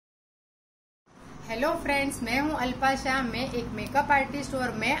Hello friends, मैं हूं अल्पा शाह। मैं एक मेकअप आर्टिस्ट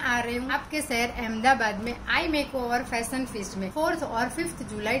और मैं आ रही हूं आपके शहर अहमदाबाद में आई मेकओवर फैशन फीस्ट में 4 और 5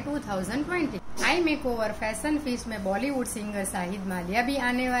 जुलाई 2020। आई मेकओवर फैशन फीस्ट में बॉलीवुड सिंगर शाहिद मालिया भी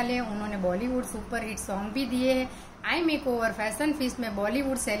आने वाले हैं। उन्होंने बॉलीवुड सुपर हिट सॉन्ग भी दिए हैं। आई मेकओवर फैशन फीस्ट में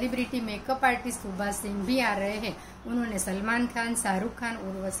Bollywood celebrity makeup artist Subhash Singh भी आ रहे हैं। उन्होंने सलमान खान, शाहरुख खान,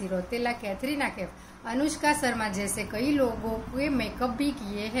 उर्वशी रौतेला, कैटरीना कैफ, अनुष्का शर्मा जैसे कई लोगों के मेकअप भी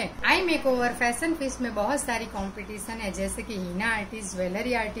किए हैं। आई मेकओवर फैशन फीस्ट में बहुत सारी कंपटीशन है, जैसे कि हीना artist,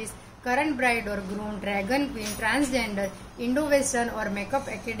 jewellery artist, current bride और groom, dragon queen, transgender, Indo western और मेकअप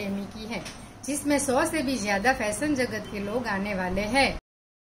एकेडमी की है, जिसमें 100 से भी ज्यादा फैशन जगत के लोग आने वाले हैं।